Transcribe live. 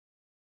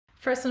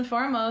First and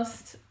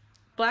foremost,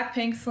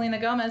 BLACKPINK Selena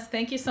Gomez,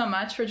 thank you so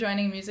much for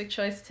joining Music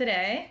Choice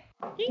today.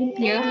 Thank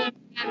you for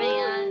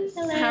having us.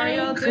 Hello. How are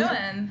you all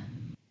doing?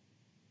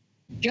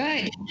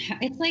 Good.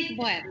 It's like,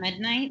 what,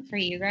 midnight for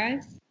you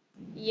guys?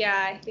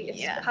 Yeah, I think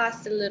it's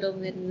past a little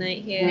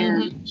midnight here.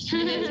 Yeah. It's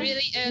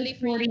really early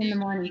for 40 in the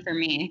morning for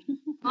me.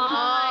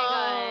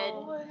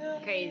 Oh my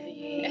god.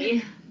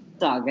 Crazy.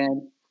 It's all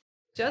good.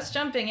 Just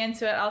jumping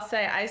into it, I'll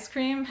say Ice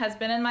Cream has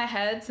been in my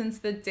head since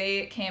the day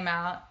it came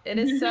out. It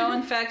is so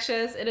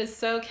infectious. It is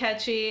so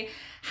catchy.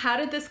 How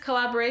did this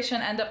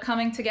collaboration end up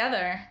coming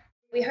together?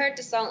 We heard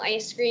the song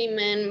Ice Cream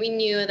and we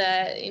knew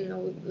that, it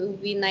would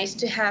be nice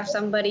to have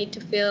somebody to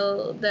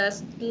fill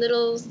the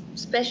little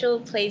special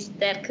place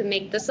that could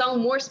make the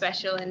song more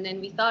special. And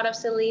then we thought of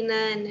Selena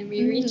and then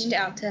we reached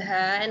out to her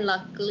and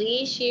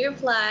luckily she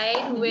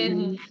replied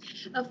with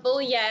a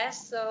full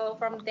yes. So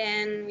from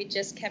then we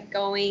just kept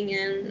going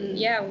and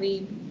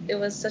it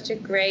was such a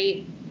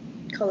great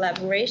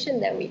collaboration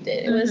that we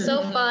did. It was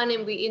so fun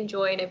and we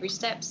enjoyed every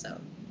step. So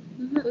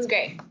it was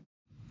great.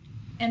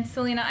 And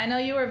Selena, I know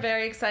you were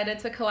very excited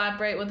to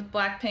collaborate with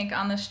BLACKPINK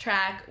on this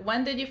track.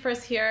 When did you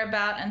first hear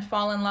about and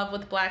fall in love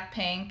with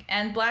BLACKPINK?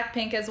 And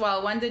BLACKPINK as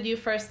well, when did you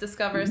first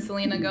discover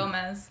Selena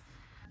Gomez?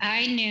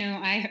 I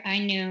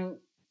knew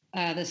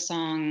the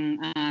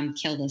song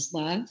Kill This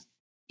Love.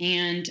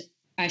 And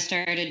I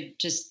started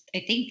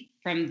I think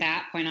from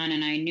that point on,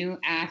 and I knew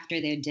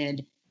after they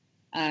did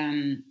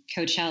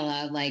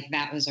Coachella, like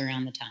that was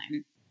around the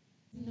time.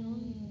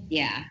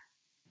 Yeah.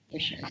 For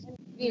sure.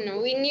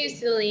 We knew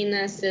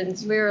Selena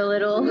since we were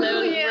little.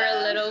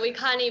 We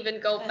can't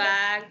even go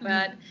back,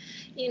 but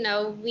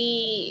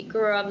we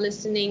grew up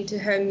listening to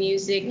her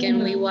music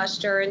and we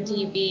watched her on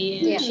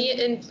TV. And she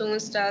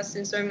influenced us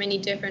in so many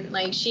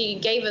different. She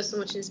gave us so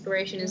much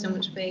inspiration and so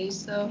much space.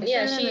 So when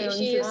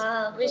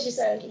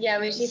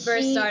she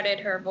first started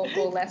her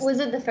vocal lessons. Was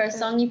it the first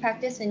song you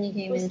practiced when you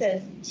came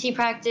in? She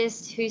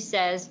practiced Who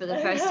Says for the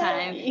first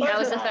time. That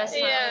was the first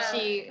time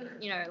she,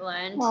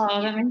 learned.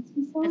 Oh, that makes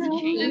me so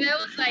happy. And that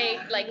was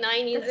like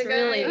 9 years ago.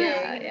 Really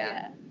big.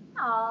 Yeah.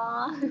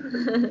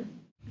 Aww.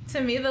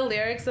 To me, the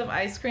lyrics of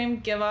Ice Cream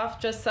give off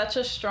just such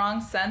a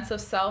strong sense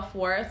of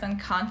self-worth and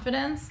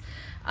confidence.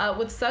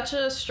 With such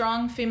a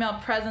strong female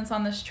presence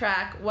on this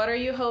track, what are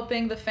you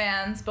hoping the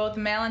fans, both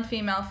male and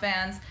female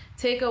fans,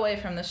 take away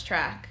from this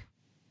track?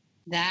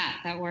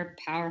 That we're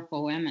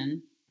powerful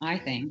women, I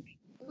think.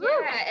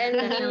 Yeah,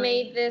 and we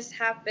made this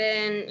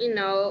happen,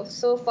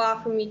 so far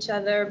from each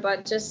other,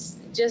 but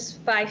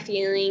just by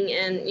feeling,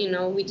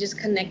 and we just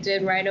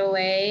connected right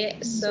away.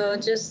 So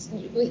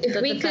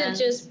if we could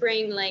just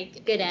bring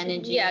good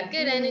energy. Yeah,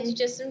 good energy,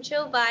 just some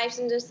chill vibes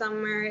in the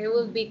summer, it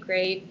would be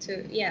great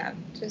to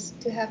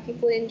have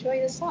people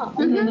enjoy the song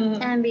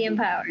and be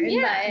empowered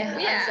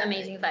by us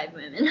amazing 5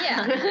 women.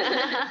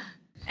 Yeah.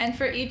 And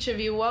for each of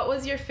you, what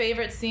was your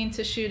favorite scene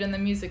to shoot in the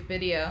music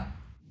video?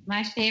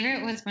 My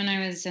favorite was when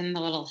I was in the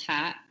little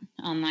hat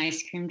on the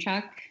ice cream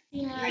truck.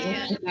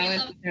 Yeah. That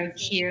was so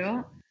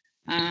cute.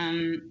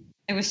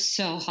 It was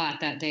so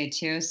hot that day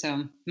too.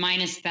 So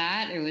minus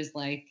that, it was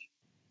like,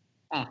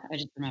 I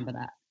just remember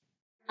that.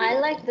 I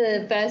liked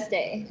the first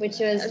day, which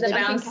was the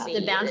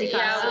bouncy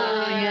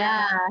castle.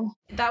 Yeah.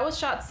 That was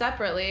shot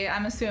separately,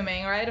 I'm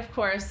assuming, right? Of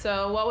course.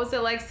 So what was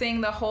it like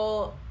seeing the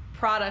whole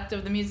product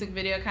of the music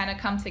video kind of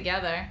come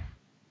together?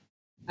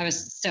 I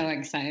was so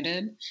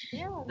excited.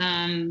 Yeah.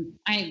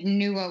 I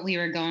knew what we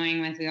were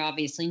going with. We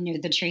obviously knew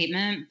the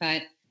treatment,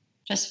 but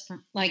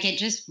it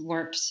just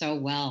worked so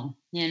well.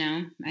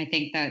 I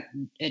think that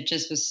it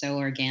just was so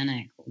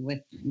organic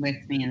with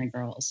me and the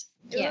girls.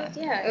 Yeah.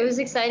 It was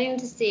exciting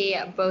to see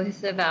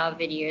both of our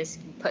videos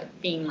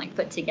being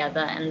put together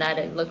and that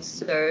it looks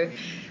so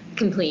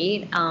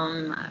complete.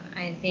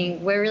 I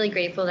think we're really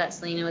grateful that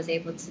Selena was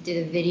able to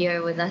do the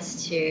video with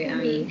us too. I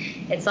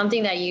mean, it's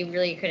something that you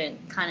really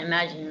can't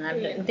imagine, and I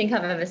don't think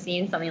I've ever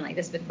seen something like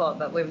this before,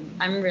 but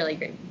I'm really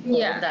grateful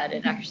that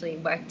it actually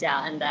worked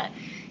out and that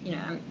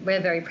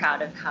we're very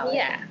proud of how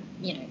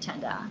it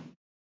turned out.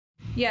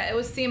 Yeah, it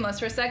was seamless.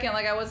 For a second,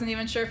 I wasn't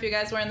even sure if you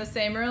guys were in the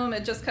same room.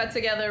 It just cut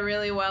together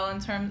really well in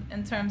terms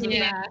of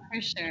that.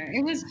 For sure.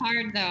 It was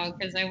hard though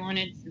because I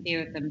wanted to be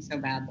with them so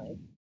badly.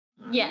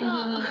 Yeah.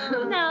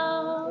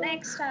 No.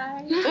 Next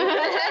time.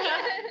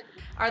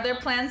 Are there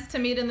plans to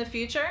meet in the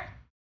future?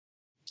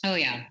 Oh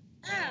yeah.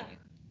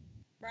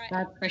 Right.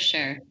 That's for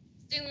sure.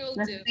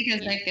 That's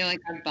because I feel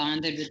like I've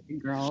bonded with the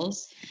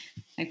girls.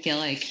 I feel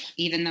like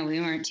even though we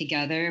weren't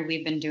together,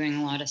 we've been doing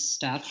a lot of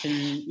stuff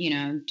and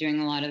doing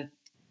a lot of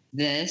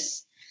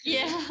this.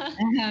 Yeah.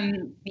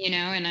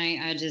 And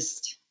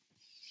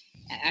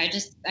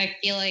I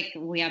feel like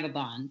we have a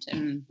bond,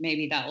 and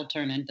maybe that will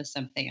turn into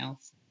something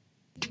else.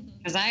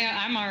 Because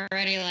I'm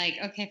already like,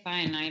 okay,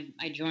 fine,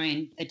 I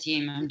joined the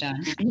team, I'm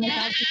done.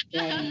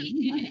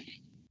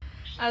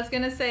 I was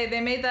going to say,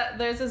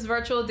 there's this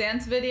virtual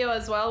dance video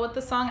as well with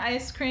the song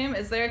Ice Cream.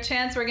 Is there a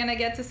chance we're going to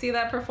get to see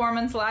that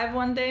performance live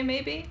one day,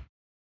 maybe?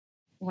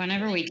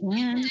 Whenever we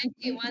can.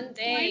 One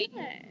day.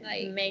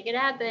 Make it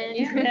happen.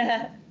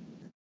 Yeah.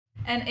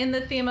 And in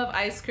the theme of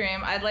ice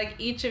cream, I'd like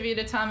each of you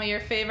to tell me your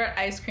favorite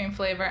ice cream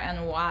flavor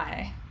and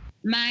why.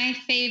 My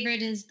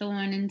favorite is the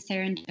one in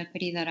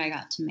Serendipity that I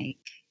got to make.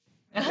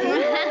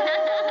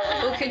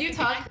 Well, could you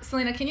talk,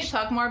 Selena, can you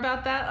talk more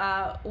about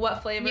that?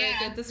 What flavor is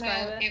it?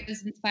 Describe it. It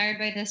was inspired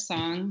by this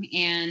song,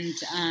 and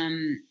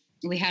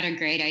we had a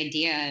great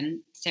idea. And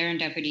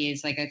Serendipity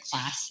is like a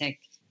classic.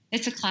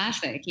 It's a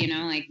classic, you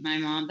know, like my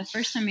mom, the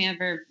first time we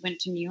ever went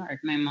to New York,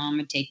 my mom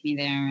would take me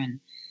there, and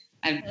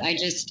I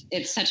just,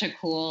 it's such a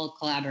cool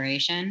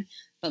collaboration.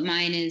 But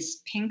mine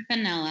is pink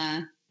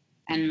vanilla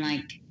and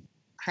like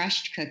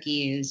crushed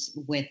cookies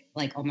with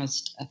like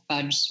almost a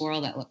fudge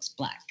swirl that looks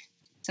black.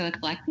 So it's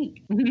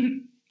BLACKPINK.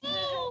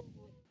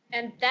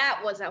 And that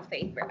was our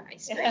favorite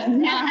ice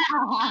cream.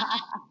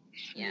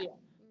 Yeah.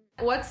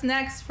 What's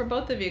next for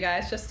both of you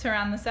guys, just to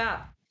round this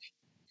out?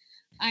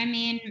 I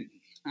mean,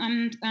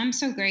 I'm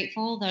so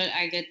grateful that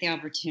I get the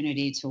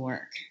opportunity to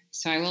work.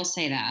 So I will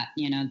say that,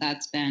 you know,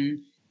 that's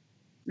been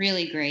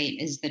really great,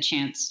 is the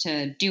chance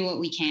to do what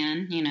we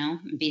can, you know,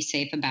 be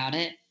safe about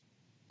it.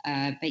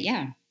 But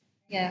yeah.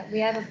 Yeah, we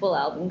have a full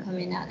album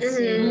coming out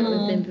soon that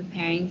we've been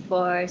preparing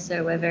for,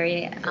 so we're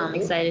very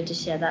excited to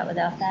share that with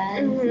our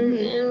fans.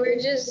 And we're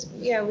just,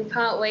 we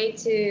can't wait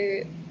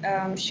to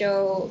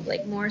show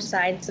like more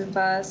sides of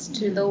us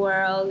to the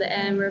world,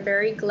 and we're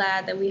very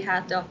glad that we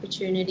had the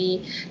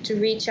opportunity to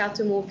reach out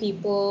to more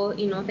people,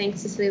 you know,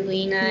 thanks to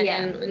Selena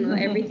and you know,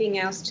 everything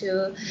else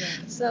too.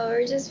 So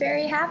we're just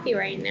very happy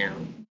right now.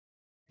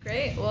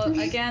 Great. Well,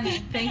 again,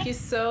 thank you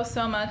so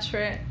much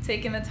for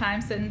taking the time,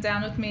 sitting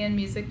down with me in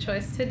Music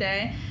Choice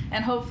today.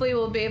 And hopefully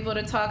we'll be able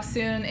to talk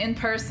soon in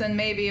person,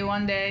 maybe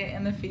one day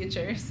in the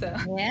future. So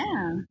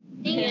Yeah.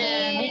 Thank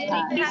you.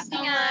 Thank you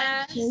so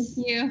much.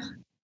 Thank you.